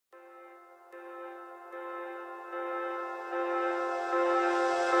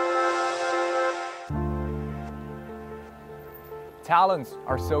talents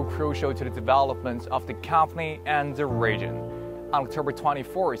are so crucial to the development of the company and the region. On October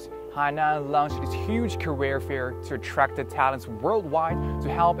 24th, Hainan launched its huge career fair to attract the talents worldwide to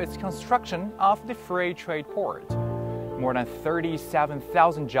help its construction of the free trade port. More than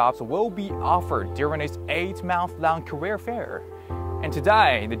 37,000 jobs will be offered during its 8-month-long career fair. And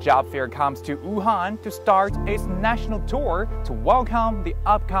today, the job fair comes to Wuhan to start its national tour to welcome the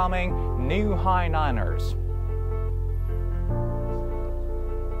upcoming new Hainaners.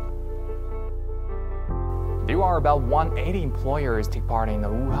 There are about 180 employers take part in the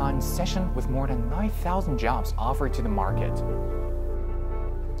Wuhan session with more than 9,000 jobs offered to the market.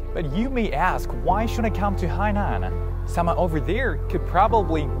 But you may ask, why should I come to Hainan? Someone over there could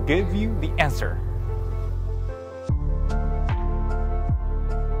probably give you the answer.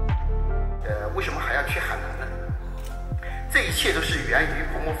 为什么还要去海南呢？这一切都是源于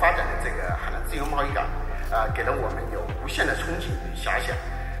蓬勃发展的这个海南自由贸易港，给了我们有无限的憧憬与遐想。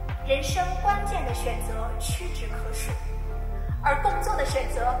人生关键的选择屈指可数，而工作的选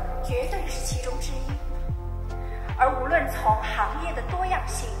择绝对是其中之一。而无论从行业的多样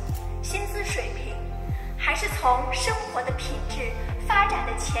性、薪资水平，还是从生活的品质、发展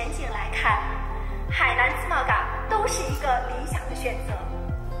的前景来看，海南自贸港都是一个理想的选择。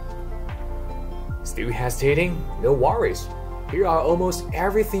 Still hesitating? No worries. Here are almost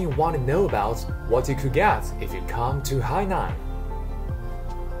everything you want to know about what you could get if you come to Hainan.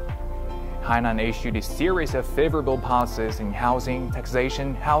 Hainan issued a series of favorable policies in housing,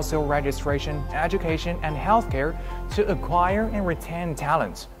 taxation, household registration, education, and healthcare to acquire and retain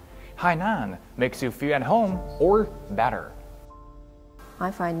talent. Hainan makes you feel at home or better.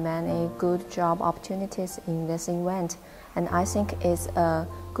 I find many good job opportunities in this event, and I think it's a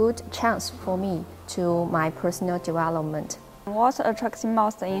good chance for me to my personal development. What attracts me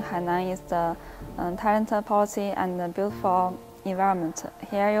most in Hainan is the talent policy and the beautiful environment.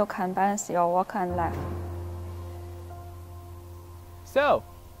 Here you can balance your work and life. So,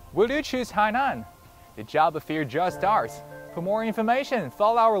 will you choose Hainan? The job fair just starts. For more information,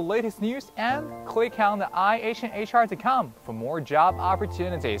 follow our latest news and click on the iasianhr.com for more job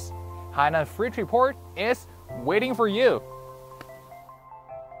opportunities. Hainan Free Trade Port is waiting for you.